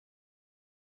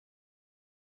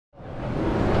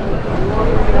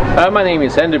My name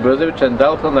is Bruziewicz, and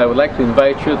Dalton, I would like to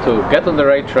invite you to get on the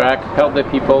right track, help the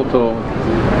people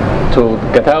to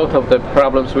get out of the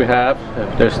problems we have.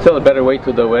 There's still a better way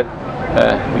to do it.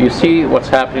 You see what's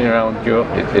happening around you.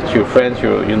 It's your friends,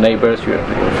 your neighbors, your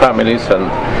families,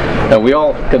 and we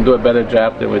all can do a better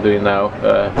job than we're doing now.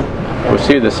 We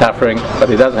see the suffering, but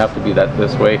it doesn't have to be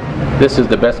this way. This is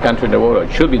the best country in the world.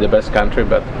 It should be the best country,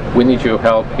 but we need your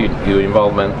help, your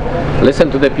involvement.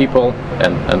 Listen to the people,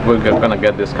 and we're going to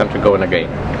get this country going again.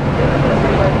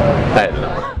 I don't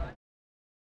know.